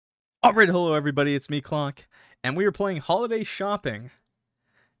Alright, hello everybody, it's me, Clock, and we are playing Holiday Shopping,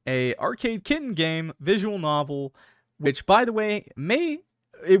 a ArcadeKitten game, visual novel, which, by the way,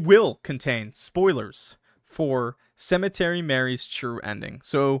 it will contain spoilers for Cemetery Mary's true ending.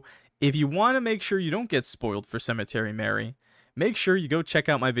 So, if you want to make sure you don't get spoiled for Cemetery Mary, make sure you go check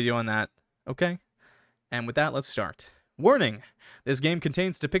out my video on that, okay? And with that, let's start. Warning! This game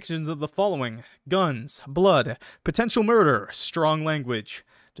contains depictions of the following: guns, blood, potential murder, strong language.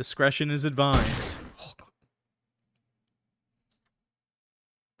 Discretion is advised.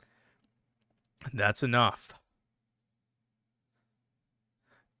 That's enough.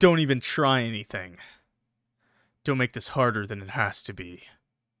 Don't even try anything. Don't make this harder than it has to be.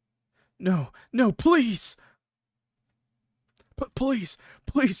 No, please!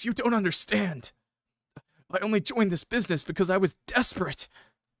 Please, you don't understand. I only joined this business because I was desperate.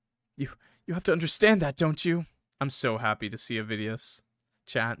 You have to understand that, don't you? I'm so happy to see Ovidius.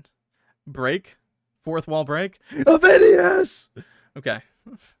 Chat. Break? Fourth wall break? Ovidius! Okay.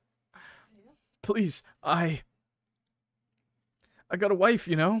 Please, I got a wife,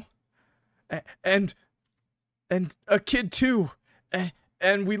 you know? And a kid too.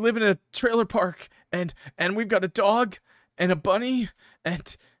 And we live in a trailer park, and we've got a dog and a bunny,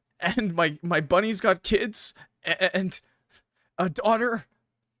 and my bunny's got kids and a daughter.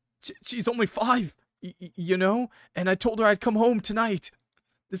 She's only 5, you know? And I told her I'd come home tonight.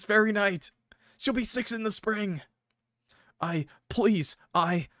 This very night. She'll be 6 in the spring. I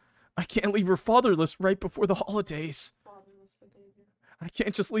can't leave her fatherless right before the holidays. I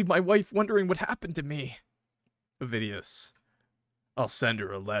can't just leave my wife wondering what happened to me. Ovidius, I'll send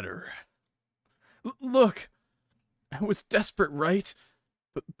her a letter. Look, I was desperate, right?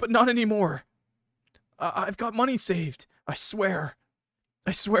 But not anymore. I've got money saved. I swear.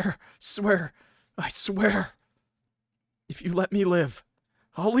 I swear. If you let me live,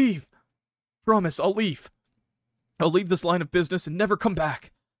 I'll leave. Promise, I'll leave. I'll leave this line of business and never come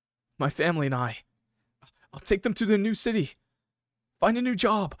back. My family and I'll take them to the new city. Find a new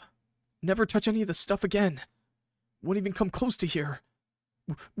job. Never touch any of this stuff again. Won't even come close to here.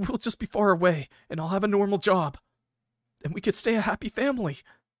 We'll just be far away, and I'll have a normal job. And we could stay a happy family.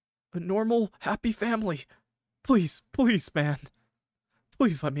 A normal, happy family. Please, man.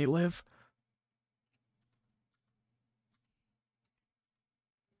 Please let me live.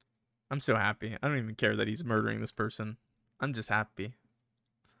 I'm so happy. I don't even care that he's murdering this person. I'm just happy.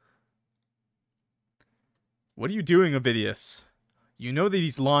 What are you doing, Ovidius? You know that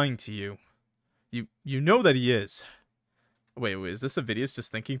he's lying to you. You know that he is. Wait, is this Ovidius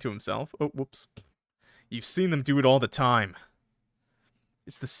just thinking to himself? Oh, whoops. You've seen them do it all the time.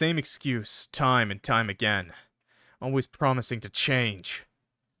 It's the same excuse, time and time again. Always promising to change.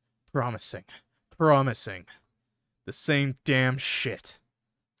 Promising. The same damn shit.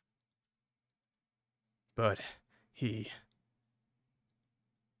 But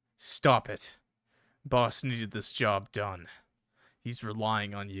Stop it. Boss needed this job done. He's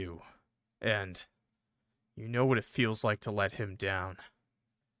relying on you. And you know what it feels like to let him down.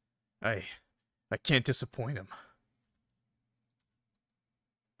 I can't disappoint him.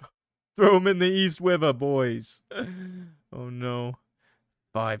 Throw him in the East River, boys. Oh no.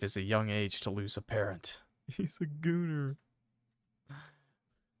 5 is a young age to lose a parent. He's a gooner.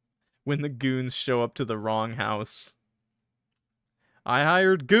 When the goons show up to the wrong house. I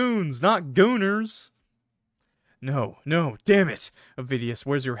hired goons, not gooners. No, damn it. Ovidius,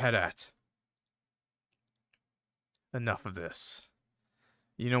 where's your head at? Enough of this.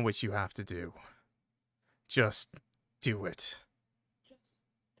 You know what you have to do. Just do it.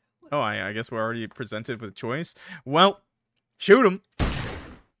 Oh, I guess we're already presented with choice. Well, shoot him.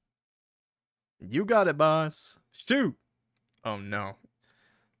 You got it, boss. Shoot. Oh, no.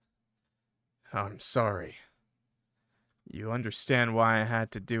 I'm sorry. You understand why I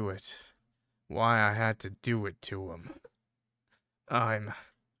had to do it. Why I had to do it to him. I'm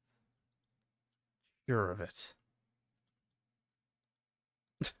sure of it.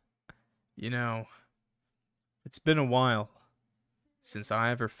 You know, it's been a while since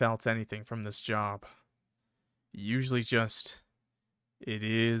I ever felt anything from this job. Usually just, it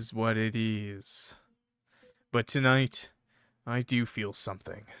is what it is. But tonight, I do feel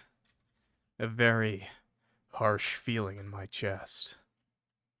something. A very harsh feeling in my chest.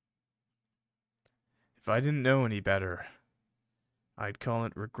 If I didn't know any better, I'd call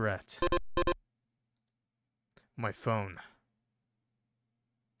it regret. My phone.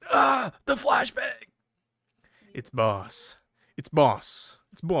 Ah! The flashbang! It's boss. It's boss.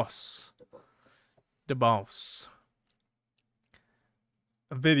 The boss.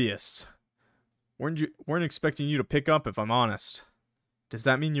 Ovidius. Weren't expecting you to pick up, if I'm honest. Does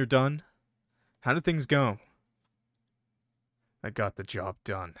that mean you're done? How did things go? I got the job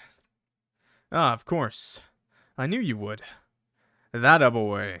done. Ah, of course. I knew you would. That a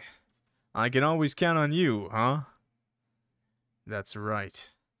boy. I can always count on you, huh? That's right.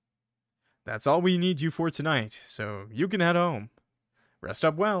 That's all we need you for tonight, so you can head home. Rest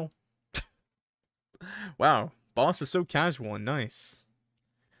up well. Wow, boss is so casual and nice.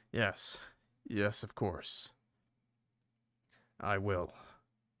 Yes. Yes, of course. I will.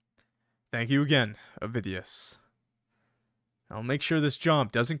 Thank you again, Ovidius. I'll make sure this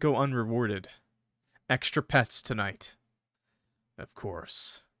job doesn't go unrewarded. Extra pets tonight. Of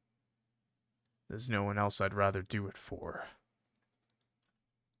course. There's no one else I'd rather do it for. ...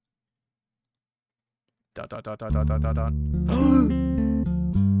 I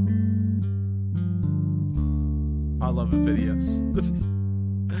love Ovidius.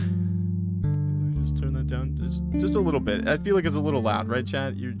 Just turn that down just a little bit. I feel like it's a little loud, right,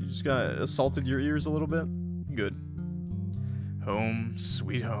 chat? You just got assaulted your ears a little bit? Good. Home,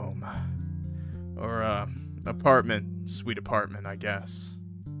 sweet home. Or, apartment, sweet apartment, I guess.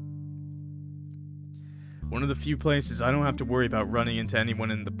 One of the few places I don't have to worry about running into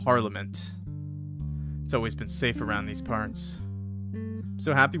anyone in the parliament. It's always been safe around these parts. I'm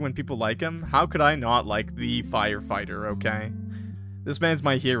so happy when people like him. How could I not like the firefighter, okay? This man's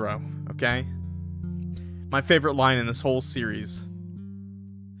my hero, okay? My favorite line in this whole series.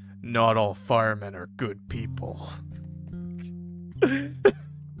 Not all firemen are good people.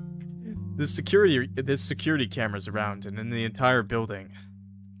 There's security cameras around and in the entire building.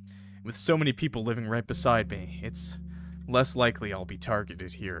 With so many people living right beside me, it's less likely I'll be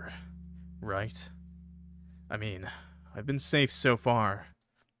targeted here, right? I mean, I've been safe so far.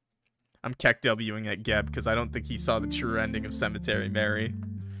 I'm KEKWing at Geb because I don't think he saw the true ending of Cemetery Mary.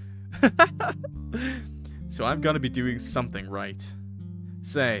 So I've got to be doing something right.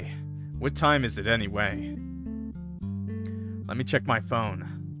 Say, what time is it anyway? Let me check my phone.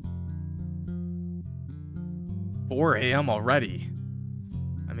 4 a.m. already.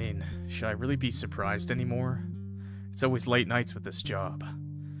 I mean, should I really be surprised anymore? It's always late nights with this job.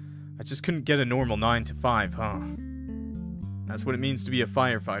 I just couldn't get a normal 9 to 5, huh? That's what it means to be a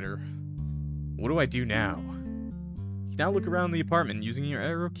firefighter. What do I do now? You can now look around the apartment using your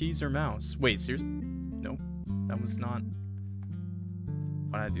arrow keys or mouse. Wait, seriously? No, that was not...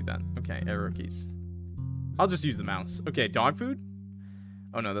 Why did I do that? Okay, arrow keys. I'll just use the mouse. Okay, dog food?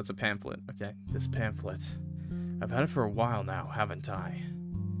 Oh no, that's a pamphlet. Okay, this pamphlet. I've had it for a while now, haven't I?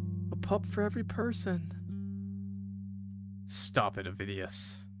 A pup for every person. Stop it,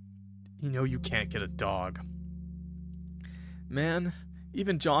 Ovidius. You know you can't get a dog. Man,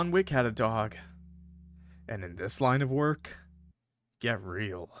 even John Wick had a dog. And in this line of work, get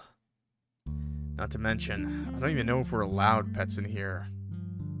real. Not to mention, I don't even know if we're allowed pets in here.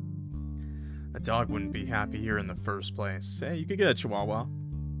 A dog wouldn't be happy here in the first place. Hey, you could get a Chihuahua.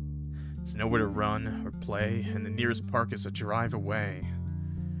 There's nowhere to run or play, and the nearest park is a drive away.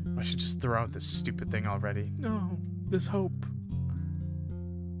 I should just throw out this stupid thing already. No, there's hope.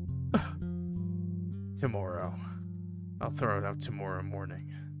 Tomorrow. I'll throw it out tomorrow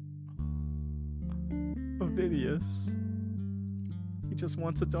morning. Ovidius. He just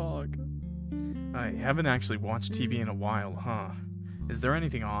wants a dog. I haven't actually watched TV in a while, huh? Is there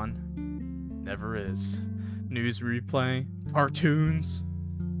anything on? Never is. News replay? Cartoons?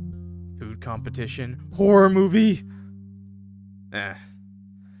 Food competition? Horror movie?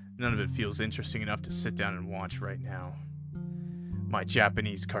 None of it feels interesting enough to sit down and watch right now. My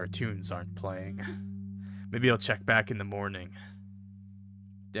Japanese cartoons aren't playing. Maybe I'll check back in the morning.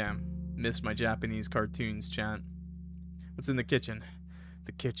 Damn, missed my Japanese cartoons, chat. What's in the kitchen?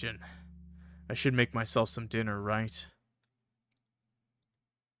 The kitchen. I should make myself some dinner, right?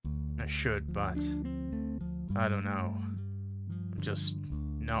 I should, but I don't know. I'm just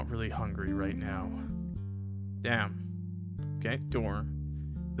not really hungry right now. Damn. Okay, door.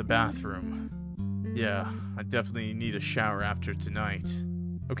 The bathroom. Yeah, I definitely need a shower after tonight.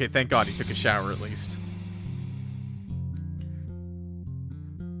 Okay, thank God he took a shower at least.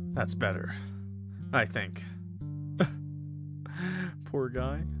 That's better, I think. Poor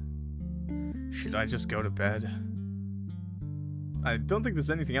guy. Should I just go to bed? I don't think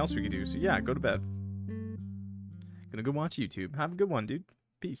there's anything else we could do, so yeah, go to bed. Gonna go watch YouTube. Have a good one, dude.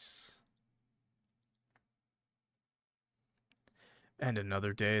 Peace. And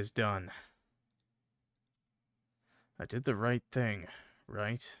another day is done. I did the right thing,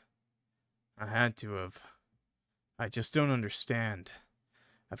 right? I had to have. I just don't understand.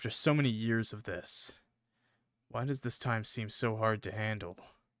 After so many years of this, why does this time seem so hard to handle?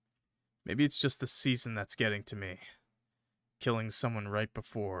 Maybe it's just the season that's getting to me. killing someone right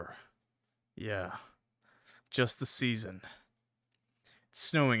before. Yeah, just the season. It's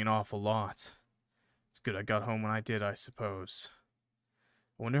snowing an awful lot. It's good I got home when I did, I suppose.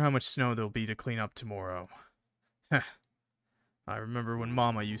 I wonder how much snow there'll be to clean up tomorrow. Heh. I remember when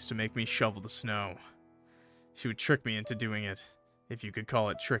Mama used to make me shovel the snow. She would trick me into doing it, if you could call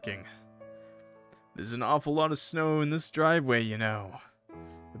it tricking. There's an awful lot of snow in this driveway, you know.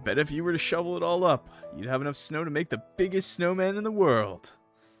 I bet if you were to shovel it all up, you'd have enough snow to make the biggest snowman in the world.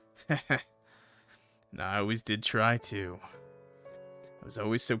 And I always did try to. I was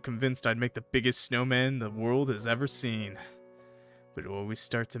always so convinced I'd make the biggest snowman the world has ever seen. But it would always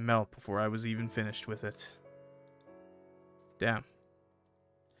start to melt before I was even finished with it. Damn.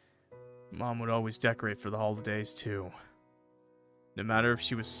 Mom would always decorate for the holidays, too. No matter if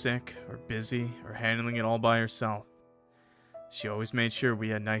she was sick, or busy, or handling it all by herself. She always made sure we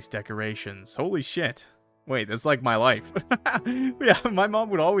had nice decorations. Holy shit. Wait, that's like my life. Yeah, my mom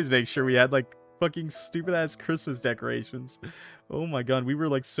would always make sure we had, like, fucking stupid-ass Christmas decorations. Oh my god, we were,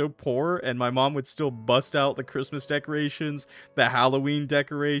 like, so poor, and my mom would still bust out the Christmas decorations, the Halloween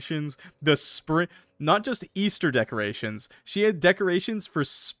decorations, the spring... Not just Easter decorations. She had decorations for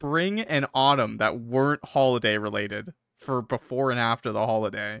spring and autumn that weren't holiday-related. For before and after the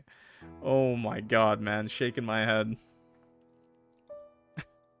holiday. Oh my god, man. Shaking my head.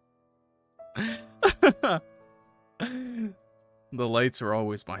 The lights were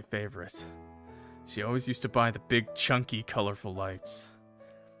always my favorite. She always used to buy the big, chunky, colorful lights.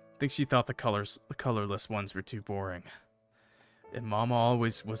 I think she thought the colorless ones were too boring. And Mama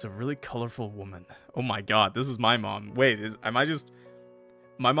always was a really colorful woman. Oh my god, this is my mom. Wait, am I just...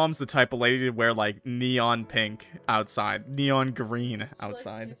 My mom's the type of lady to wear, like, neon pink outside. Neon green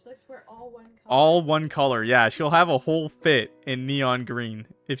outside. She likes to wear all one color. All one color, yeah. She'll have a whole fit in neon green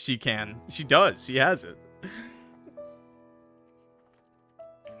if she can. She does. She has it.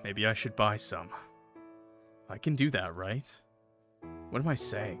 Maybe I should buy some. I can do that, right? What am I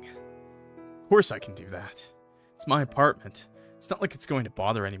saying? Of course I can do that. It's my apartment. It's not like it's going to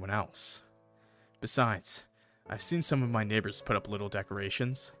bother anyone else. Besides, I've seen some of my neighbors put up little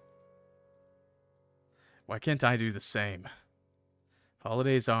decorations. Why can't I do the same?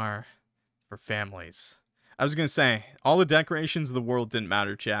 Holidays are for families. I was gonna say, all the decorations of the world didn't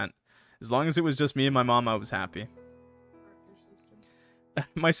matter, chat. As long as it was just me and my mom, I was happy.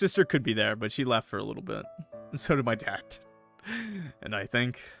 My sister could be there, but she left for a little bit. And so did my dad. And I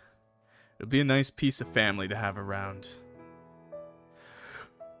think it'll be a nice piece of family to have around.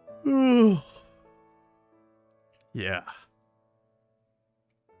 Yeah.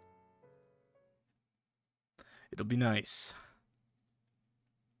 It'll be nice.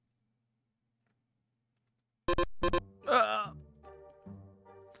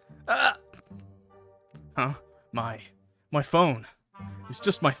 Huh? My phone. It's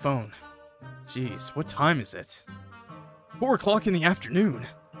just my phone. Jeez, what time is it? 4 o'clock in the afternoon.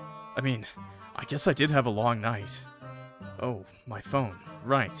 I mean, I guess I did have a long night. Oh, my phone.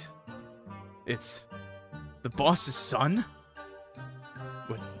 Right. It's the boss's son?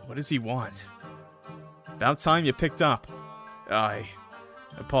 What does he want? About time you picked up.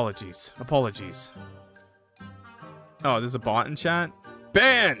 Apologies. Oh, there's a bot in chat?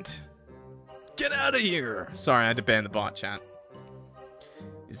 Banned! Get out of here! Sorry, I had to ban the bot chat.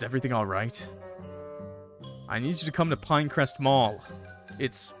 Is everything alright? I need you to come to Pinecrest Mall.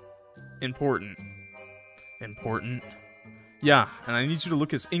 It's important. Important? Yeah, and I need you to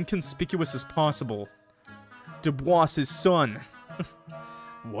look as inconspicuous as possible. Dubois' son.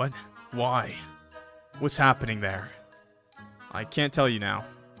 What? Why? What's happening there? I can't tell you now.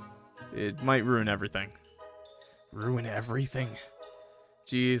 It might ruin everything. Ruin everything?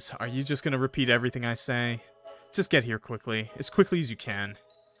 Jeez, are you just gonna repeat everything I say? Just get here quickly, as quickly as you can.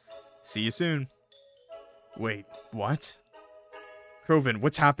 See you soon. Wait, what? Croven,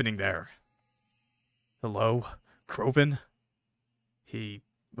 what's happening there? Hello? Croven? He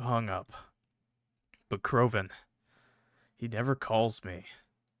hung up. But Croven, he never calls me.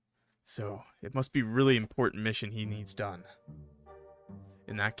 So, it must be a really important mission he needs done.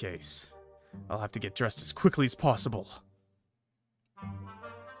 In that case, I'll have to get dressed as quickly as possible.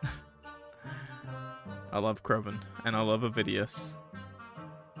 I love Croven, and I love Ovidius.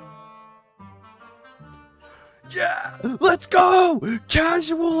 Yeah! Let's go!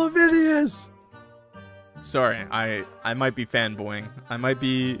 Casual Ovidius! Sorry, I might be fanboying. I might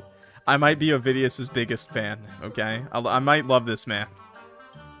be Ovidius's biggest fan, okay? I might love this man.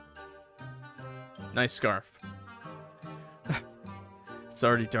 Nice scarf. It's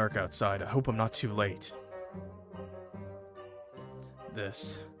already dark outside. I hope I'm not too late.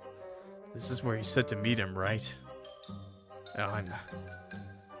 This is where you said to meet him, right? I'm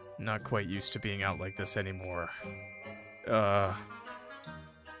not quite used to being out like this anymore.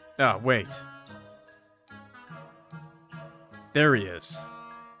 Wait. There he is.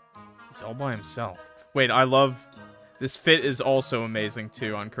 He's all by himself. Wait, I love... This fit is also amazing,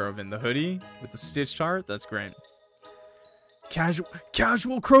 too, on Kroven. The hoodie with the stitched heart, that's great.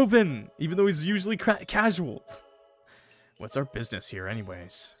 Casual Kroven! Even though he's usually casual. What's our business here,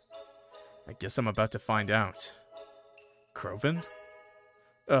 anyways? I guess I'm about to find out. Kroven?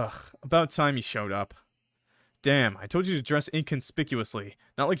 Ugh, about time he showed up. Damn, I told you to dress inconspicuously.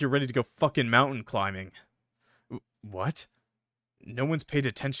 Not like you're ready to go fucking mountain climbing. What? No one's paid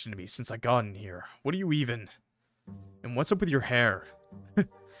attention to me since I got in here. What are you even? And what's up with your hair?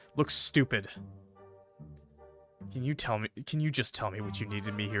 Looks stupid. Can you just tell me what you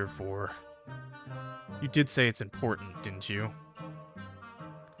needed me here for? You did say it's important, didn't you?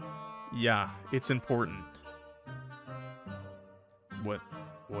 Yeah, it's important.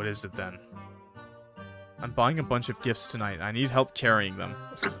 What is it then? I'm buying a bunch of gifts tonight. I need help carrying them.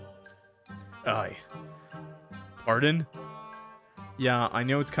 Aye. Pardon? Yeah, I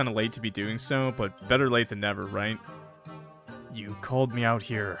know it's kind of late to be doing so, but better late than never, right? You called me out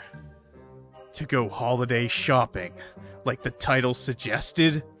here to go holiday shopping, like the title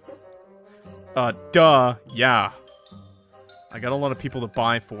suggested? Duh, yeah. I got a lot of people to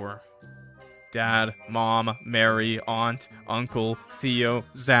buy for. Dad, Mom, Mary, Aunt, Uncle, Theo,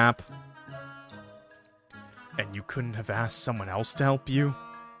 Zap. And you couldn't have asked someone else to help you?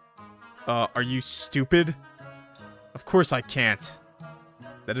 Are you stupid? Of course I can't.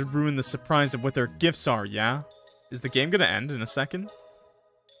 That'd ruin the surprise of what their gifts are, yeah? Is the game gonna end in a second?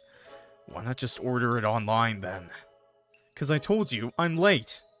 Why not just order it online, then? 'Cause I told you, I'm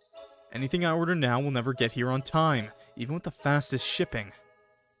late. Anything I order now will never get here on time, even with the fastest shipping.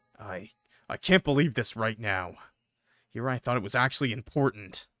 I can't believe this right now. Here I thought it was actually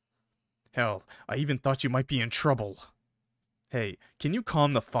important. Hell, I even thought you might be in trouble. Hey, can you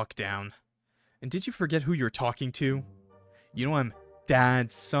calm the fuck down? And did you forget who you're talking to? You know I'm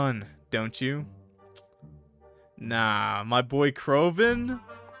Dad's son, don't you? Nah, my boy Kroven?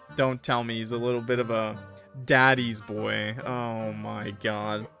 Don't tell me he's a little bit of a daddy's boy. Oh my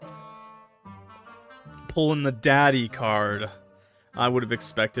god. Pulling the daddy card. I would have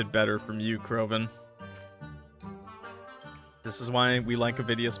expected better from you, Kroven. This is why we like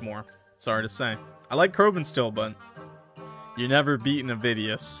Ovidius more. Sorry to say. I like Kroven still, but you're never beating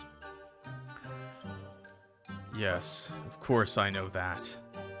Ovidius. Yes, of course I know that.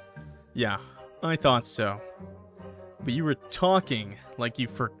 Yeah, I thought so. But you were talking like you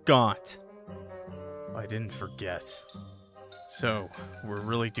forgot. I didn't forget. So, we're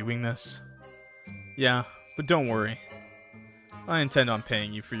really doing this? Yeah, but don't worry. I intend on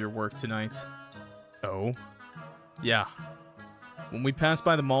paying you for your work tonight. Oh? Yeah. When we pass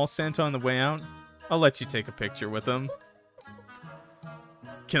by the mall Santa on the way out, I'll let you take a picture with him.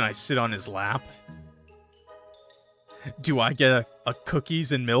 Can I sit on his lap? Do I get a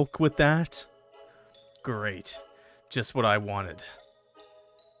cookies and milk with that? Great. Just what I wanted.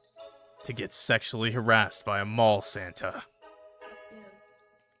 To get sexually harassed by a mall Santa.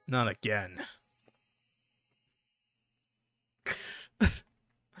 Not again.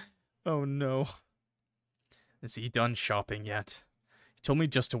 Oh no. Is he done shopping yet? He told me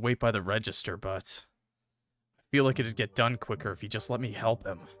just to wait by the register, but I feel like it'd get done quicker if he just let me help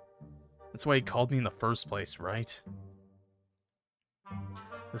him. That's why he called me in the first place, right?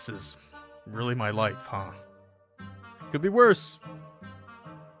 This is really my life, huh? Could be worse.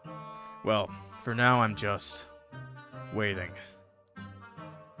 Well, for now I'm just waiting.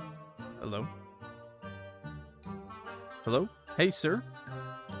 Hello? Hello? Hey, sir?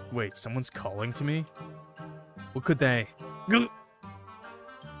 Wait, someone's calling to me? What could they...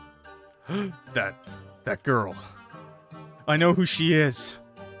 That girl. I know who she is.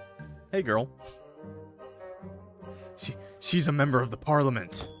 Hey, girl. She's a member of the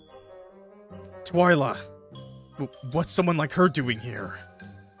parliament. Twyla. What's someone like her doing here?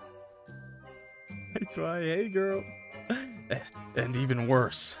 Hey, Twy. Hey, girl. And even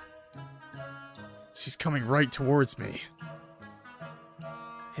worse. She's coming right towards me.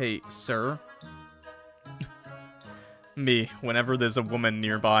 Hey, sir. Me, whenever there's a woman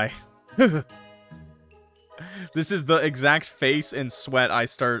nearby. This is the exact face and sweat I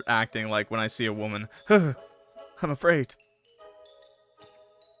start acting like when I see a woman. I'm afraid.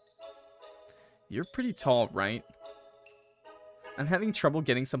 You're pretty tall, right? I'm having trouble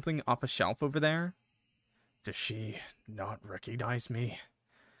getting something off a shelf over there. Does she not recognize me?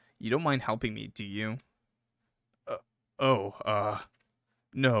 You don't mind helping me, do you?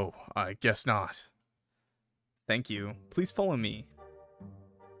 No, I guess not. Thank you. Please follow me.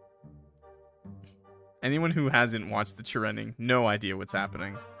 Anyone who hasn't watched the trending, no idea what's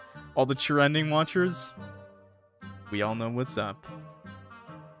happening. All the trending watchers, we all know what's up.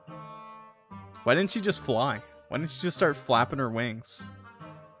 Why didn't she just fly? Why didn't she just start flapping her wings?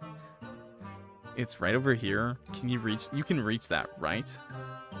 It's right over here. Can you reach? You can reach that, right?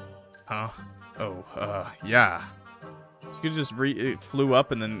 Huh? Oh, yeah. She could just it flew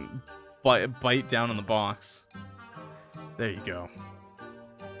up and then bite down on the box. There you go.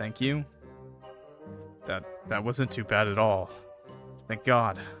 Thank you. That wasn't too bad at all. Thank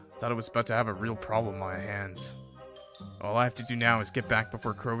God. Thought I was about to have a real problem on my hands. All I have to do now is get back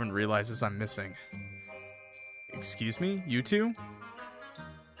before Croven realizes I'm missing. Excuse me? You two?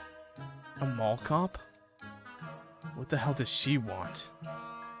 A mall cop? What the hell does she want?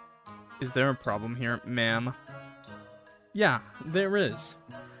 Is there a problem here, ma'am? Yeah, there is.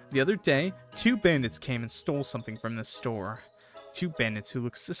 The other day, 2 bandits came and stole something from this store. 2 bandits who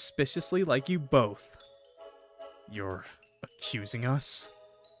look suspiciously like you both. You're accusing us?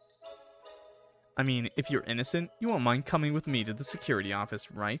 I mean, if you're innocent, you won't mind coming with me to the security office,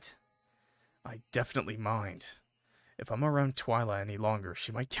 right? I definitely mind. If I'm around Twyla any longer,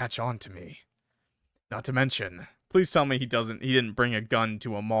 she might catch on to me. Not to mention, please tell me he didn't bring a gun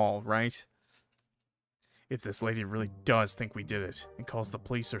to a mall, right? If this lady really does think we did it, and calls the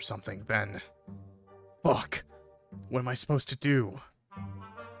police or something, then... Fuck! What am I supposed to do?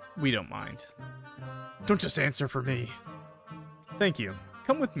 We don't mind. Don't just answer for me. Thank you.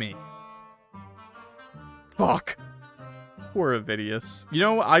 Come with me. Fuck! Poor Ovidius. You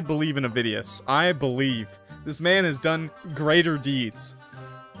know, I believe in Ovidius. I believe. This man has done greater deeds.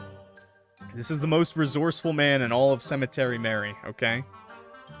 This is the most resourceful man in all of Cemetery Mary, okay?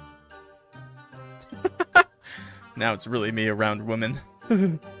 Now it's really me around women.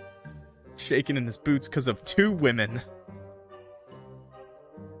 Shaking in his boots because of 2 women.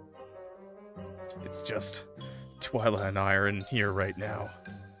 It's just... Twyla and I are in here right now.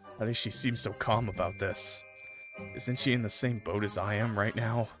 How does she seem so calm about this? Isn't she in the same boat as I am right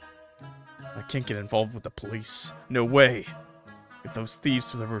now? I can't get involved with the police. No way! If those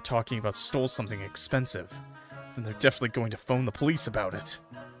thieves that we're talking about stole something expensive, then they're definitely going to phone the police about it.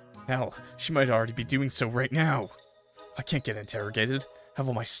 Hell, she might already be doing so right now. I can't get interrogated. Have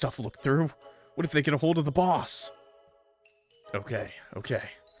all my stuff looked through. What if they get a hold of the boss? Okay.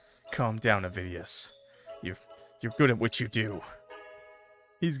 Calm down, Ovidius. You're good at what you do.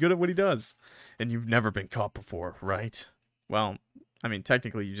 He's good at what he does. And you've never been caught before, right? Well, I mean,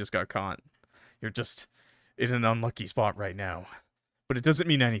 technically you just got caught. You're just in an unlucky spot right now. But it doesn't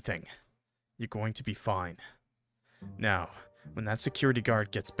mean anything. You're going to be fine. Now, when that security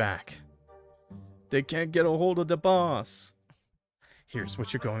guard gets back, they can't get a hold of the boss. Here's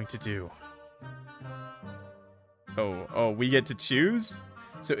what you're going to do. Oh, we get to choose?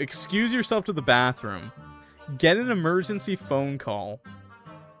 So excuse yourself to the bathroom. Get an emergency phone call.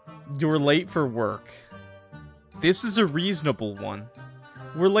 You're late for work. This is a reasonable one.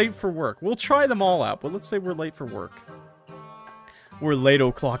 We're late for work. We'll try them all out, but let's say we're late for work. We're late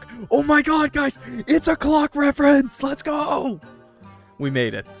o'clock. Oh my god, guys! It's a clock reference! Let's go! We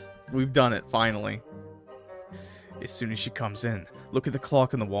made it. We've done it, finally. As soon as she comes in, look at the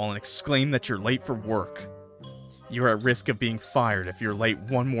clock on the wall and exclaim that you're late for work. You're at risk of being fired if you're late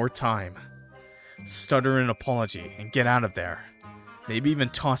one more time. Stutter an apology and get out of there. Maybe even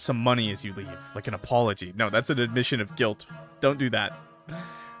toss some money as you leave, like an apology. No, that's an admission of guilt. Don't do that.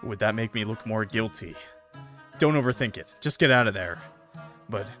 Would that make me look more guilty? Don't overthink it. Just get out of there.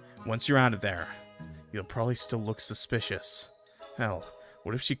 But once you're out of there, you'll probably still look suspicious. Hell,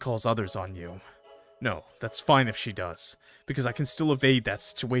 what if she calls others on you? No, that's fine if she does, because I can still evade that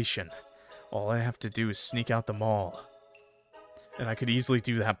situation. All I have to do is sneak out the mall. And I could easily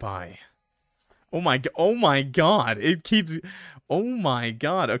do that by... Oh my god, it keeps... Oh my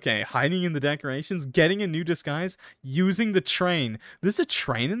god, okay, hiding in the decorations, getting a new disguise, using the train. There's a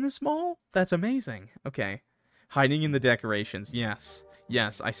train in this mall? That's amazing. Okay, hiding in the decorations, yes.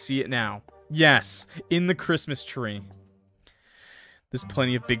 Yes, I see it now. Yes, in the Christmas tree. There's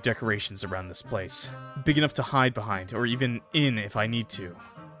plenty of big decorations around this place. Big enough to hide behind, or even in if I need to.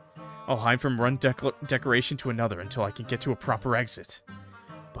 I'll hide from one decoration to another until I can get to a proper exit.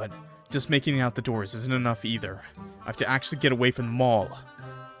 But just making it out the doors isn't enough either. I have to actually get away from the mall.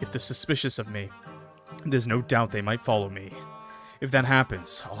 If they're suspicious of me, there's no doubt they might follow me. If that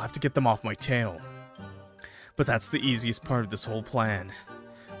happens, I'll have to get them off my tail. But that's the easiest part of this whole plan.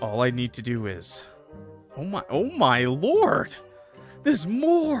 All I need to do is... Oh my lord! There's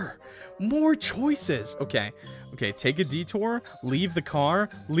more! More choices! Okay, take a detour, leave the car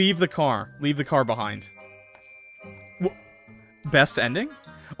behind. Best ending?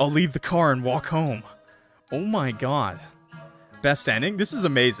 I'll leave the car and walk home. Oh my god. Best ending? This is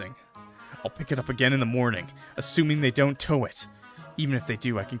amazing. I'll pick it up again in the morning, assuming they don't tow it. Even if they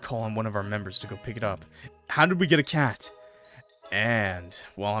do, I can call on one of our members to go pick it up. How did we get a cat? And,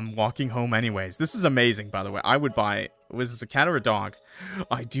 well, I'm walking home anyways. This is amazing, by the way. I would buy... Was this a cat or a dog?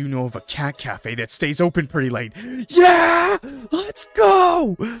 I do know of a cat cafe that stays open pretty late. Yeah! Let's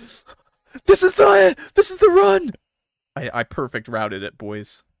go! This is the run! I perfect routed it,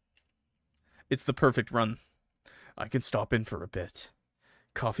 boys. It's the perfect run. I can stop in for a bit.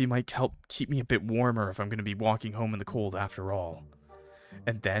 Coffee might help keep me a bit warmer if I'm going to be walking home in the cold after all.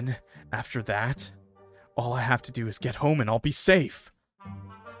 And then, after that, all I have to do is get home and I'll be safe.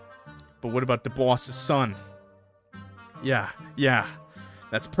 But what about the boss's son? Yeah,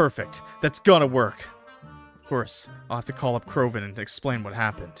 that's perfect. That's gotta work. Of course, I'll have to call up Croven and explain what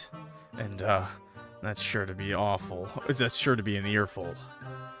happened. And, that's sure to be awful. That's sure to be an earful.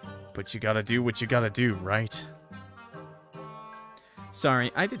 But you gotta do what you gotta do, right?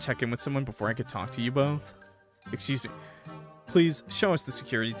 Sorry, I had to check in with someone before I could talk to you both. Excuse me. Please, show us the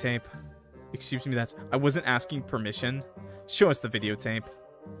security tape. Excuse me, I wasn't asking permission. Show us the videotape.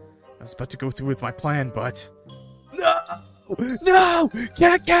 I was about to go through with my plan, but... No! No!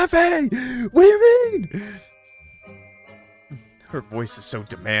 Cat Cafe! What do you mean? Her voice is so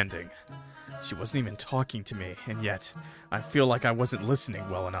demanding. She wasn't even talking to me, and yet, I feel like I wasn't listening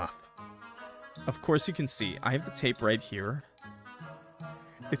well enough. Of course you can see, I have the tape right here.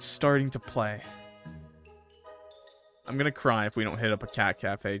 It's starting to play. I'm gonna cry if we don't hit up a cat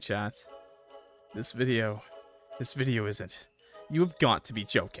cafe, chat. This video isn't. You have got to be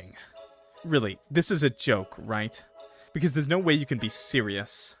joking. Really, this is a joke, right? Because there's no way you can be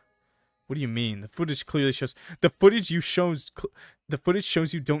serious. What do you mean? The footage clearly shows... The footage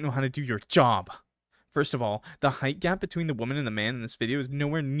shows you don't know how to do your job. First of all, the height gap between the woman and the man in this video is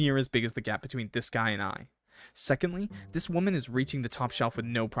nowhere near as big as the gap between this guy and I. Secondly, this woman is reaching the top shelf with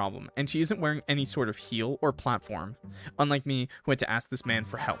no problem, and she isn't wearing any sort of heel or platform, unlike me, who had to ask this man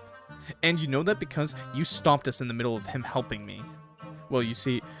for help. And you know that because you stopped us in the middle of him helping me. Well, you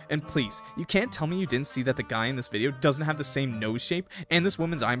see, and please, you can't tell me you didn't see that the guy in this video doesn't have the same nose shape, and this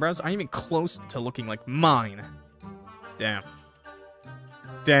woman's eyebrows aren't even close to looking like mine. Damn.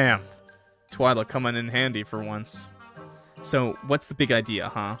 Damn. Twyla coming in handy for once. So, what's the big idea,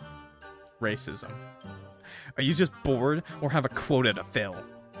 huh? Racism. Are you just bored, or have a quota to fill?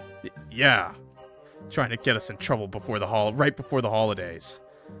 Yeah. Trying to get us in trouble right before the holidays.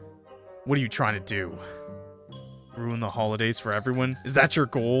 What are you trying to do? Ruin the holidays for everyone? Is that your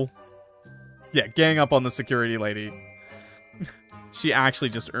goal? Yeah, gang up on the security lady. She actually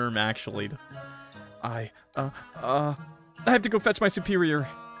just actually'd. I have to go fetch my superior.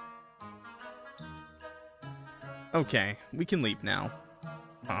 Okay, we can leave now.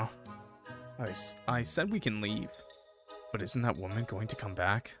 Huh? I said we can leave. But isn't that woman going to come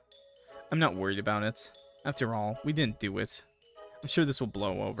back? I'm not worried about it. After all, we didn't do it. I'm sure this will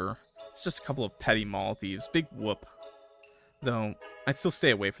blow over. It's just a couple of petty mall thieves. Big whoop. Though, I'd still stay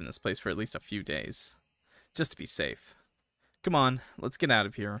away from this place for at least a few days. Just to be safe. Come on, let's get out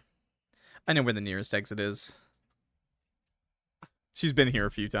of here. I know where the nearest exit is. She's been here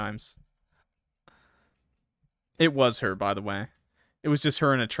a few times. It was her, by the way. It was just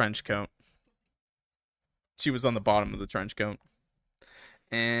her in a trench coat. She was on the bottom of the trench coat.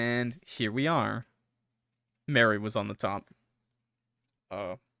 And here we are. Mary was on the top.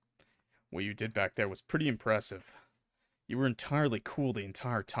 What you did back there was pretty impressive. You were entirely cool the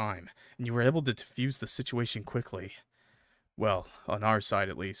entire time, and you were able to defuse the situation quickly. Well, on our side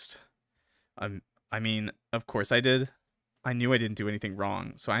at least. I mean, of course I did. I knew I didn't do anything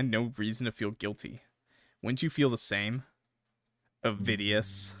wrong, so I had no reason to feel guilty. Wouldn't you feel the same?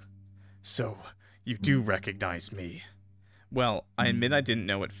 Ovidius. So, you do recognize me. Well, I admit I didn't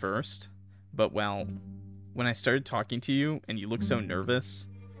know at first, but well, when I started talking to you and you looked so nervous,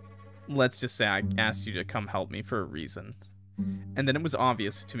 let's just say I asked you to come help me for a reason. And then it was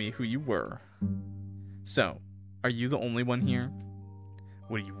obvious to me who you were. So, are you the only one here?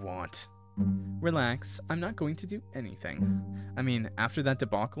 What do you want? Relax, I'm not going to do anything. I mean, after that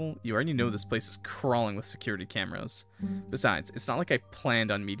debacle, you already know this place is crawling with security cameras. Besides, it's not like I planned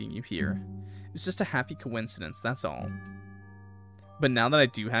on meeting you here. It was just a happy coincidence, that's all. But now that I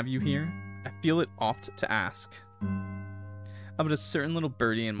do have you here, I feel it ought to ask about a certain little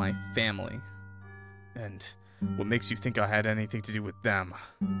birdie in my family. And what makes you think I had anything to do with them?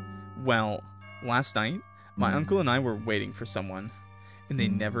 Well, last night, my uncle and I were waiting for someone, and they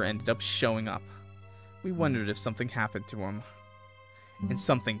never ended up showing up. We wondered if something happened to him. And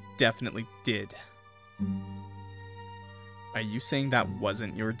something definitely did. Are you saying that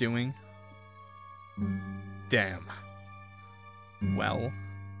wasn't your doing? Damn. Well,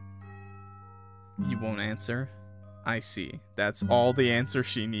 you won't answer? I see. That's all the answer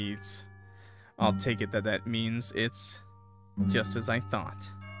she needs. I'll take it that that means it's just as I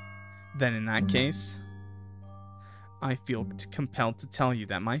thought. Then in that case, I feel compelled to tell you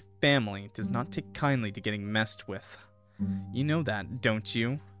that my family does not take kindly to getting messed with. You know that, don't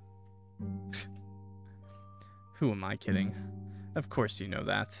you? Who am I kidding? Of course you know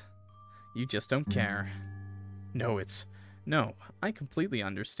that. You just don't care. No, I completely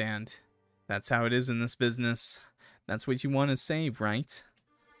understand. That's how it is in this business. That's what you want to say, right?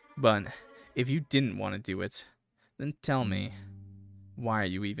 But if you didn't want to do it, then tell me, why are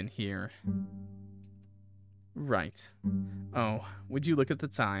you even here? Right. Oh, would you look at the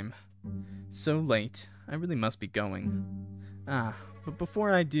time? So late. I really must be going. But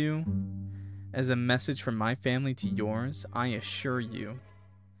before I do, as a message from my family to yours, I assure you,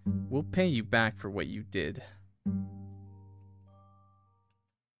 we'll pay you back for what you did.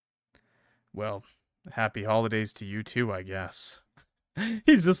 Well, happy holidays to you too, I guess.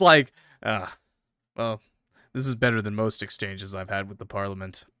 He's just like, well, this is better than most exchanges I've had with the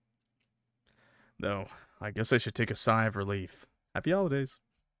Parliament. Though, I guess I should take a sigh of relief. Happy holidays.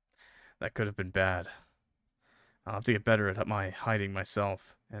 That could have been bad. I'll have to get better at my hiding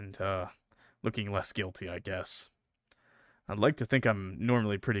myself, and, looking less guilty, I guess. I'd like to think I'm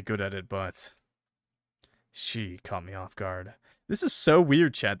normally pretty good at it, but she caught me off guard. This is so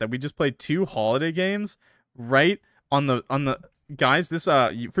weird, chat, that we just played 2 holiday games right on the guys, this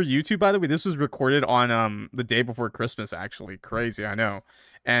for YouTube, by the way, this was recorded on the day before Christmas, actually. Crazy, I know.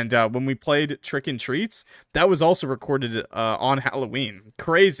 And when we played Trick and Treats, that was also recorded on Halloween.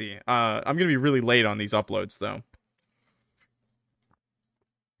 Crazy. I'm going to be really late on these uploads, though.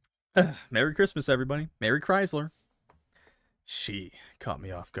 Merry Christmas, everybody. Merry Chrysler. She caught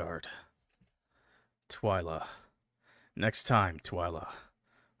me off guard. Twyla. Next time, Twyla.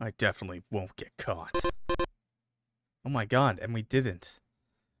 I definitely won't get caught. Oh my god, and we didn't.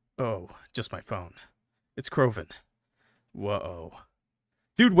 Oh, just my phone. It's Croven. Whoa.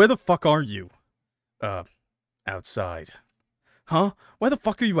 Dude, where the fuck are you? Outside. Huh? Why the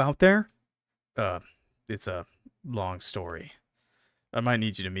fuck are you out there? It's a long story. I might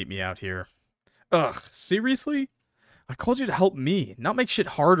need you to meet me out here. Ugh, seriously? I called you to help me, not make shit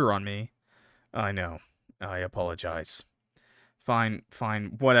harder on me. I know. I apologize. Fine,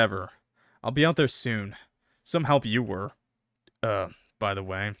 whatever. I'll be out there soon. Some help you were. By the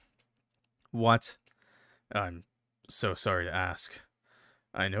way. What? I'm so sorry to ask.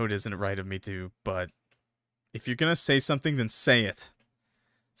 I know it isn't right of me to, but if you're gonna say something, then say it.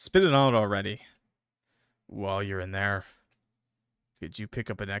 Spit it out already. While you're in there, could you pick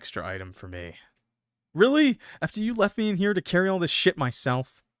up an extra item for me? Really? After you left me in here to carry all this shit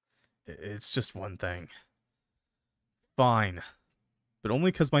myself? It's just one thing. Fine. But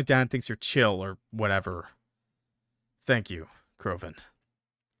only because my dad thinks you're chill or whatever. Thank you, Croven.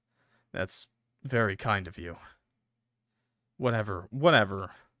 That's very kind of you. Whatever. What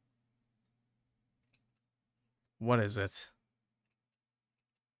is it?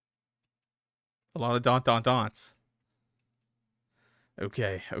 A lot of dots.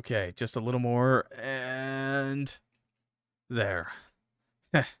 Okay, just a little more, and there.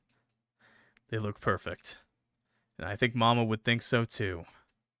 They look perfect. And I think Mama would think so too.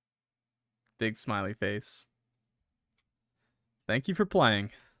 Big smiley face. Thank you for playing.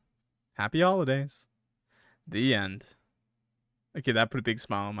 Happy holidays. The end. Okay, that put a big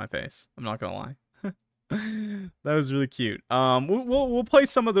smile on my face. I'm not gonna lie. That was really cute. We'll play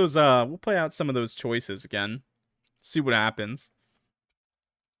some of those. We'll play out some of those choices again. See what happens.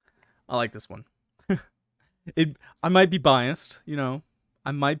 I like this one. I might be biased, you know.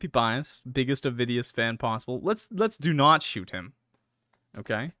 I might be biased. Biggest Ovidius fan possible. Let's do not shoot him.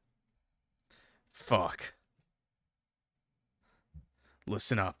 Okay? Fuck.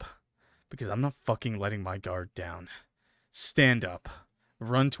 Listen up. Because I'm not fucking letting my guard down. Stand up.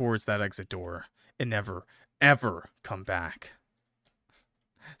 Run towards that exit door. And never, ever come back.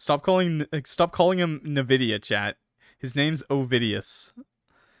 Stop calling him Nvidia, chat. His name's Ovidius.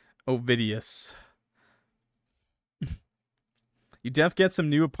 Ovidius. You def get some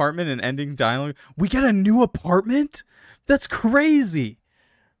new apartment and ending dialogue. We get a new apartment? That's crazy.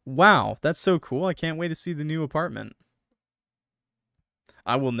 Wow, that's so cool. I can't wait to see the new apartment.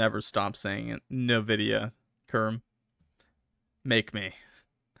 I will never stop saying it. Nvidia, Kerm. Make me.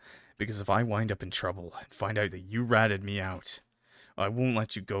 Because if I wind up in trouble and find out that you ratted me out, I won't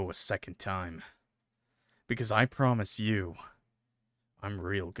let you go a second time. Because I promise you, I'm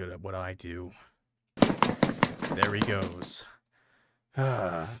real good at what I do. There he goes.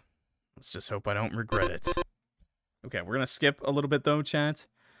 Let's just hope I don't regret it. Okay, we're gonna skip a little bit though, chat.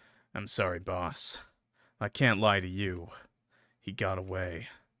 I'm sorry, boss. I can't lie to you. He got away.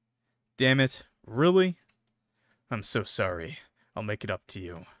 Damn it. Really? I'm so sorry. I'll make it up to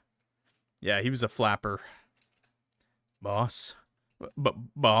you. Yeah, he was a flapper. Boss?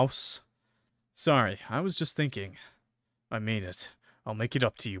 Boss? Sorry, I was just thinking. I mean it. I'll make it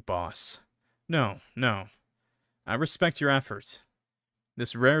up to you, boss. No. I respect your effort.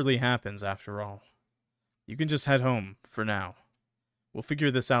 This rarely happens, after all. You can just head home, for now. We'll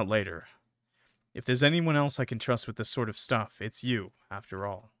figure this out later. If there's anyone else I can trust with this sort of stuff, it's you, after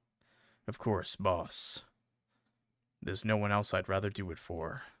all. Of course, boss. There's no one else I'd rather do it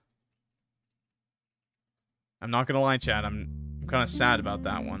for. I'm not gonna lie, chat, I'm kind of sad about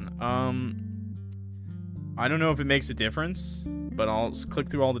that one. I don't know if it makes a difference, but I'll click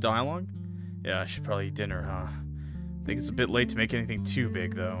through all the dialogue. Yeah, I should probably eat dinner, huh? Think it's a bit late to make anything too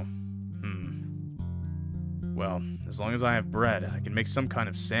big, though. Well, as long as I have bread, I can make some kind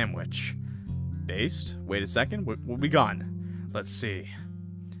of sandwich. Based? Wait a second, what we got? Let's see.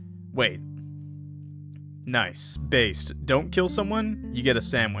 Wait. Nice. Based. Don't kill someone, you get a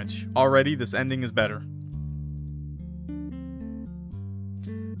sandwich. Already, this ending is better.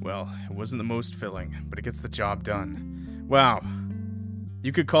 Well, it wasn't the most filling, but it gets the job done. Wow.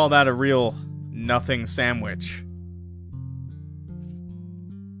 You could call that a real nothing sandwich.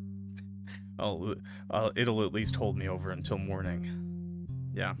 It'll at least hold me over until morning.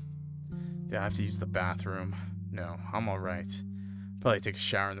 Yeah. Do I have to use the bathroom? No, I'm alright. Probably take a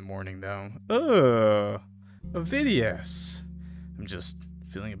shower in the morning, though. Ovidius. I'm just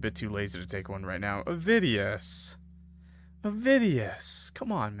feeling a bit too lazy to take one right now. Ovidius.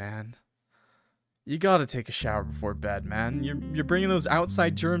 Come on, man. You gotta take a shower before bed, man. You're bringing those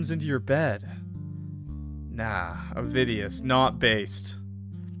outside germs into your bed. Nah, Ovidius, not based.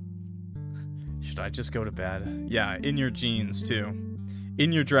 Should I just go to bed? Yeah, in your jeans, too.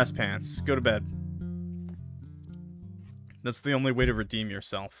 In your dress pants. Go to bed. That's the only way to redeem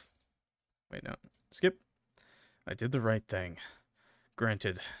yourself. Wait, no. Skip. I did the right thing.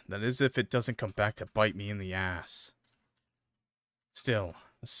 Granted, that is if it doesn't come back to bite me in the ass. Still,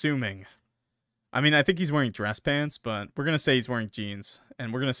 assuming... I mean, I think he's wearing dress pants, but we're gonna say he's wearing jeans.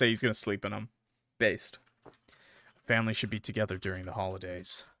 And we're gonna say he's gonna sleep in them. Based. Family should be together during the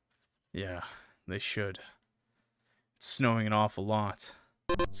holidays. Yeah, they should. It's snowing an awful lot.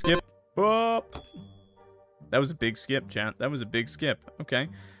 Skip. Oh! That was a big skip, chat. That was a big skip. Okay.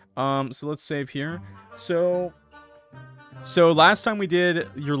 So let's save here. So last time we did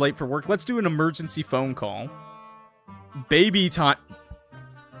You're Late for Work. Let's do an emergency phone call. Baby time.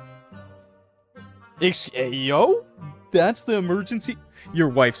 Yo? That's the emergency? Your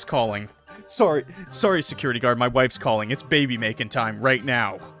wife's calling. Sorry, security guard. My wife's calling. It's baby making time right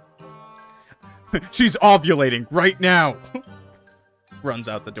now. She's ovulating right now. Runs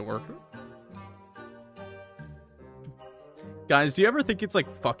out the door. Guys, do you ever think it's like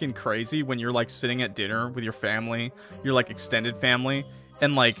fucking crazy when you're like sitting at dinner with your family, your like extended family,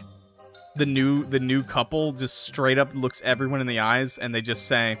 and like the new couple just straight up looks everyone in the eyes and they just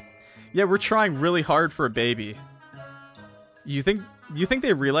say, "Yeah, we're trying really hard for a baby." You think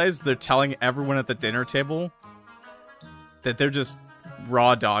they realize they're telling everyone at the dinner table that they're just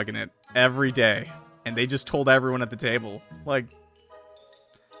raw dogging it every day, and they just told everyone at the table? Like,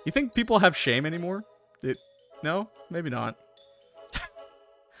 you think people have shame anymore? No? Maybe not.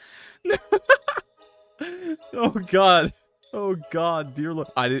 Oh god. Oh god, dear Lord.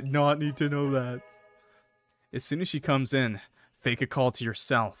 I did not need to know that. As soon as she comes in, fake a call to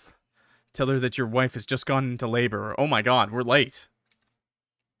yourself. Tell her that your wife has just gone into labor. Oh my god, we're late.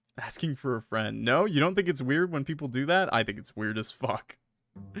 Asking for a friend. No, you don't think it's weird when people do that? I think it's weird as fuck.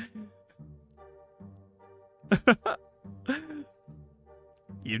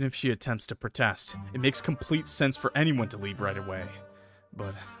 Even if she attempts to protest, it makes complete sense for anyone to leave right away.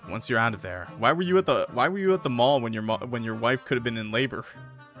 But once you're out of there, why were you at the mall when your wife could have been in labor?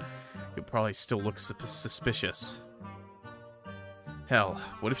 You'll probably still look suspicious. Hell,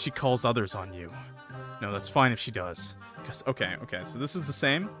 what if she calls others on you? No, that's fine if she does. Okay, so this is the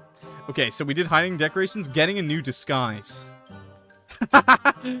same. Okay, so we did hiding decorations, getting a new disguise.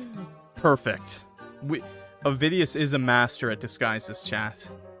 Perfect. Ovidius is a master at disguises, chat.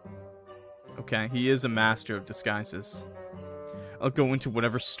 Okay, he is a master of disguises. I'll go into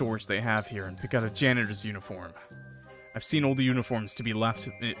whatever stores they have here and pick out a janitor's uniform. I've seen older uniforms to be left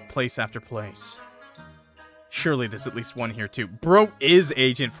place after place. Surely there's at least one here too. Bro is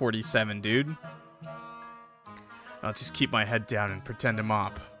Agent 47, dude. I'll just keep my head down and pretend to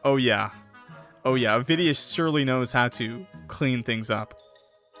mop. Oh yeah. Oh yeah, Ovidius surely knows how to clean things up.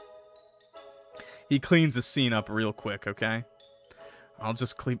 He cleans the scene up real quick, okay? I'll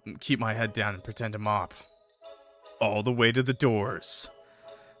just keep my head down and pretend to mop. All the way to the doors.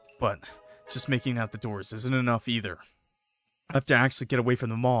 But just making out the doors isn't enough either. I have to actually get away from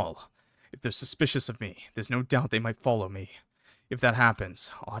the mall. If they're suspicious of me, there's no doubt they might follow me. If that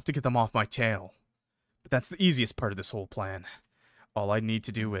happens, I'll have to get them off my tail. But that's the easiest part of this whole plan. All I need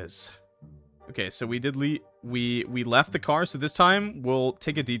to do is... Okay, so we did we left the car, so this time we'll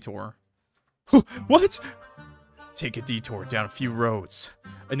take a detour. What? Take a detour down a few roads.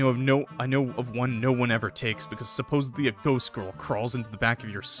 I know of one no one ever takes because supposedly a ghost girl crawls into the back of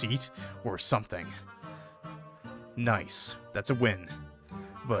your seat or something. Nice. That's a win.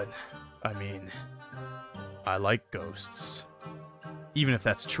 But, I mean, I like ghosts. Even if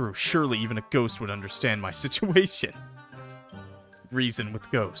that's true, surely even a ghost would understand my situation. Reason with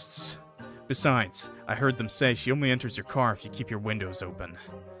ghosts. Besides, I heard them say she only enters your car if you keep your windows open.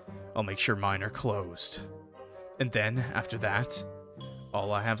 I'll make sure mine are closed. And then, after that,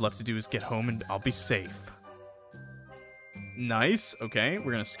 all I have left to do is get home and I'll be safe. Nice. Okay,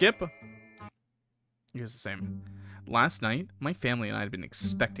 we're gonna skip. Here's the same. Last night, my family and I had been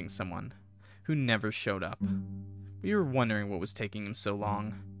expecting someone who never showed up. We were wondering what was taking him so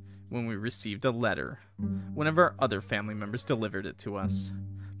long when we received a letter. One of our other family members delivered it to us,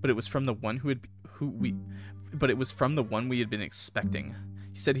 but it was from the one we had been expecting.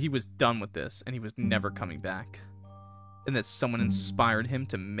 He said he was done with this and he was never coming back, and that someone inspired him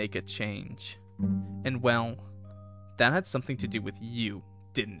to make a change. And well, that had something to do with you,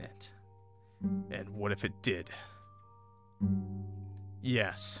 didn't it? And what if it did?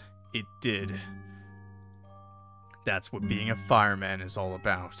 Yes, it did. That's what being a fireman is all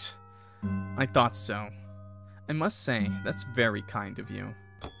about. I thought so. I must say, that's very kind of you.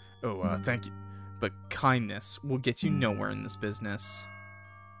 Oh, thank you. But kindness will get you nowhere in this business.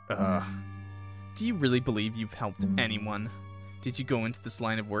 Do you really believe you've helped anyone? Did you go into this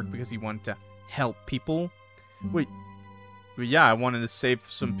line of work because you wanted to help people? Wait, but yeah, I wanted to save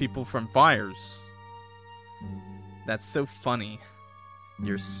some people from fires. That's so funny.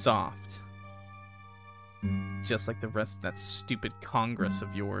 You're soft. Just like the rest of that stupid Congress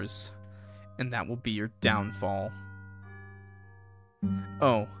of yours. And that will be your downfall.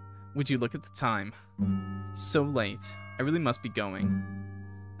 Oh, would you look at the time? So late. I really must be going.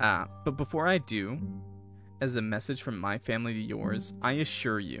 But before I do, as a message from my family to yours, I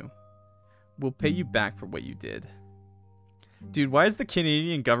assure you, we'll pay you back for what you did. Dude, why is the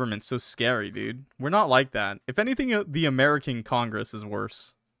Canadian government so scary, dude? We're not like that. If anything, the American Congress is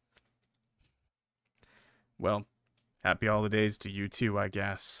worse. Well, happy holidays to you too, I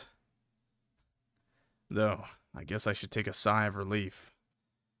guess. Though, I guess I should take a sigh of relief.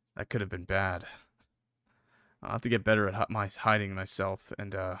 That could have been bad. I'll have to get better at hiding myself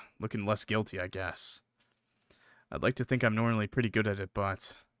and looking less guilty, I guess. I'd like to think I'm normally pretty good at it,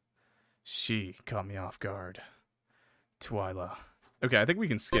 but she caught me off guard. Twyla. Okay, I think we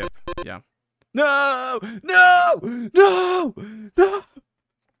can skip. Yeah. No! No! No! No!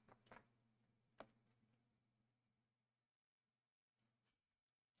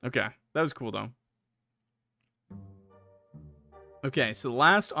 Okay, that was cool, though. Okay, so the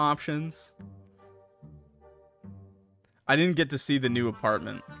last options. I didn't get to see the new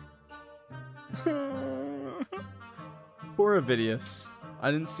apartment. Poor Ovidius.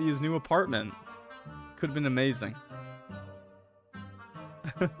 I didn't see his new apartment. Could have been amazing.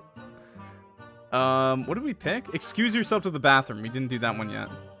 What did we pick? Excuse yourself to the bathroom. We didn't do that one yet.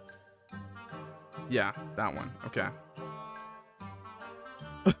 Yeah, that one. Okay.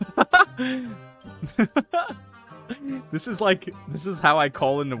 This is how I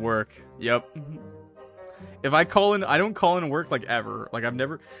call into work. Yep. If I call in, I don't call into work like ever. Like I've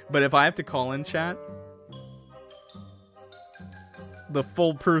never, but if I have to call in chat, the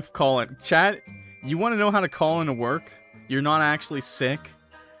foolproof call in chat, you want to know how to call into work? You're not actually sick.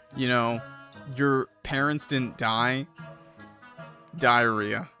 You know, your parents didn't die.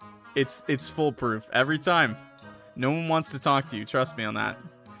 Diarrhea. It's foolproof every time. No one wants to talk to you. Trust me on that.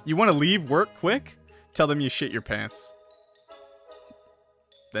 You want to leave work quick? Tell them you shit your pants.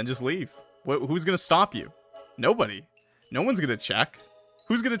 Then just leave. Who's gonna stop you? Nobody. No one's gonna check.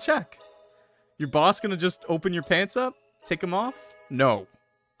 Who's gonna check? Your boss gonna just open your pants up? Take them off? No.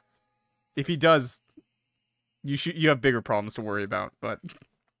 If he does, you have bigger problems to worry about, but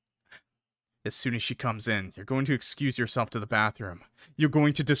as soon as she comes in, you're going to excuse yourself to the bathroom. You're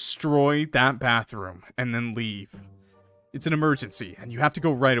going to destroy that bathroom and then leave. It's an emergency, and you have to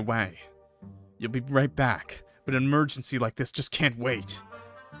go right away. You'll be right back, but an emergency like this just can't wait.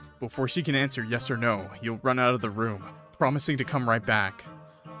 Before she can answer yes or no, you'll run out of the room, promising to come right back.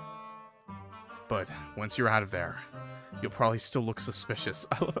 But once you're out of there, you'll probably still look suspicious.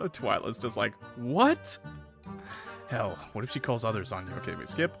 I love how Twyla's just like, what? Hell, what if she calls others on you? Okay, wait,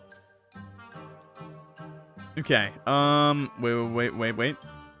 skip. Okay, wait.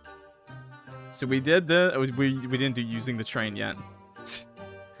 So we did we didn't do using the train yet.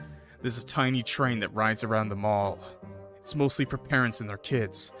 There's a tiny train that rides around the mall. It's mostly for parents and their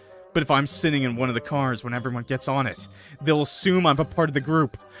kids. But if I'm sitting in one of the cars when everyone gets on it, they'll assume I'm a part of the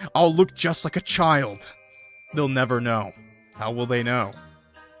group. I'll look just like a child. They'll never know. How will they know?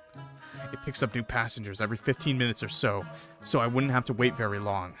 It picks up new passengers every 15 minutes or so I wouldn't have to wait very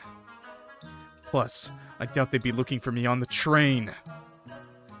long. Plus, I doubt they'd be looking for me on the train.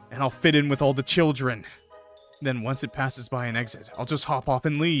 And I'll fit in with all the children. Then once it passes by an exit, I'll just hop off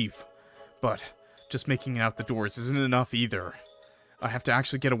and leave. But just making it out the doors isn't enough either. I have to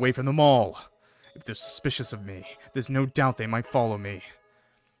actually get away from them all. If they're suspicious of me, there's no doubt they might follow me.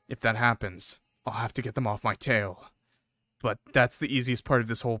 If that happens, I'll have to get them off my tail. But that's the easiest part of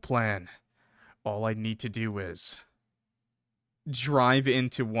this whole plan. All I need to do is... drive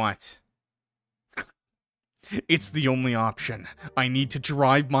into what? It's the only option. I need to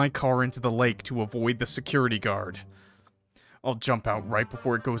drive my car into the lake to avoid the security guard. I'll jump out right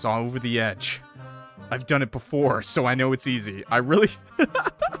before it goes over the edge. I've done it before, so I know it's easy. I really...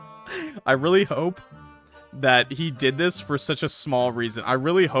 I really hope that he did this for such a small reason. I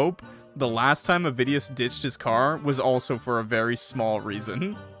really hope the last time Ovidius ditched his car was also for a very small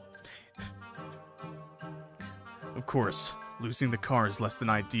reason. Of course, losing the car is less than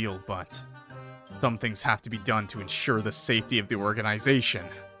ideal, but some things have to be done to ensure the safety of the organization.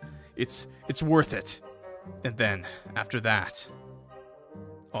 It's worth it. And then, after that,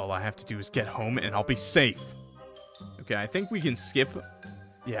 all I have to do is get home and I'll be safe. Okay, I think we can skip.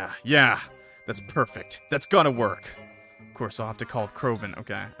 Yeah, that's perfect. That's gotta work. Of course, I'll have to call Croven.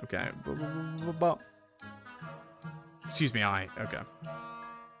 Okay. Excuse me, okay.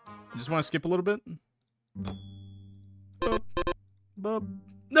 I just want to skip a little bit.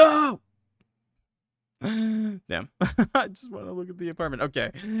 No! Damn. I just want to look at the apartment.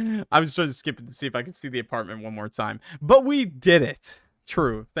 Okay. I was trying to skip it to see if I could see the apartment one more time. But we did it.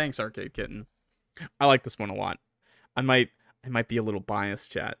 True. Thanks, ArcadeKitten. I like this one a lot. I might be a little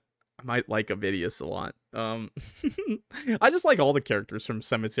biased, chat. I might like Ovidius a lot. I just like all the characters from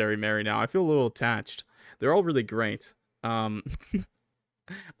Cemetery Mary now. I feel a little attached. They're all really great. I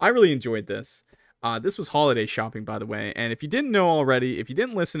really enjoyed this. This was holiday shopping, by the way, and if you didn't know already, if you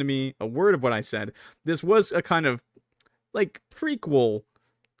didn't listen to me, a word of what I said, this was a kind of, like, prequel,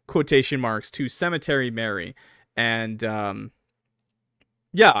 quotation marks, to Cemetery Mary, and,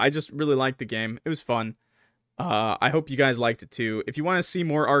 yeah, I just really liked the game. It was fun. I hope you guys liked it too. If you want to see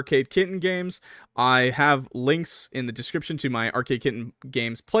more ArcadeKitten games, I have links in the description to my ArcadeKitten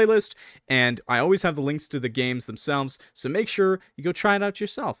games playlist, and I always have the links to the games themselves, so make sure you go try it out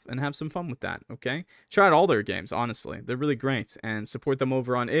yourself and have some fun with that, okay? Try out all their games, honestly. They're really great, and support them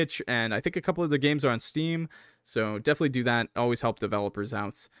over on itch, and I think a couple of their games are on Steam, so definitely do that. Always help developers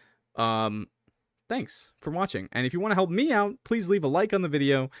out. Thanks for watching, and if you want to help me out, please leave a like on the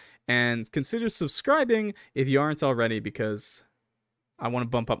video, and consider subscribing if you aren't already, because I want to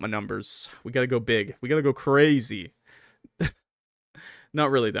bump up my numbers. We gotta go big. We gotta go crazy.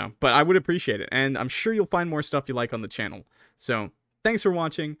 Not really, though, but I would appreciate it, and I'm sure you'll find more stuff you like on the channel. So, thanks for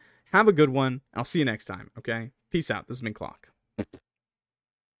watching, have a good one, I'll see you next time, okay? Peace out, this has been Clock.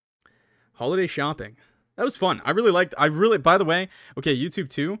 Holiday shopping. That was fun. By the way, okay, YouTube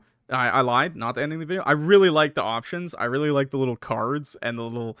too, I lied, not ending the video. I really like the options. I really like the little cards and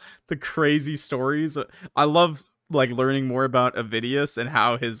the crazy stories. I love, like, learning more about Ovidius and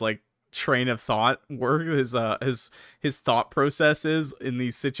how his, like, train of thought works, his thought process is in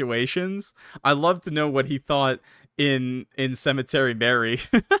these situations. I love to know what he thought in Cemetery Mary.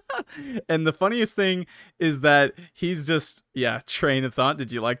 And the funniest thing is that he's just, yeah, train of thought.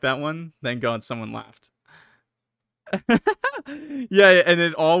 Did you like that one? Thank God someone laughed. Yeah, and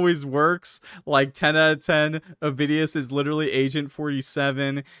it always works. Like 10 out of 10. Ovidius is literally Agent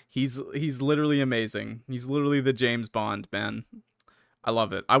 47. He's literally amazing. He's literally the James Bond, man. I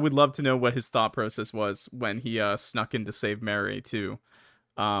love it. I would love to know what his thought process was when he snuck in to save Mary too.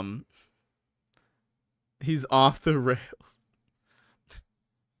 He's off the rails.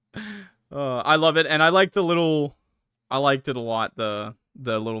 I love it, and I like the little. I liked it a lot.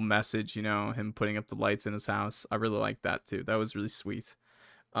 The little message, you know, him putting up the lights in his house. I really liked that too. That was really sweet.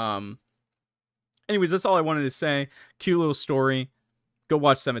 Anyways, that's all I wanted to say. Cute little story. Go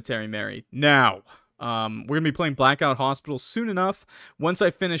watch Cemetery Mary now. We're gonna be playing Blackout Hospital soon enough. Once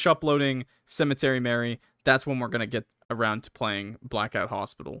I finish uploading Cemetery Mary, that's when we're gonna get around to playing Blackout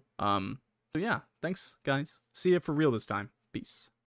Hospital. So yeah, thanks guys. See you for real this time. Peace.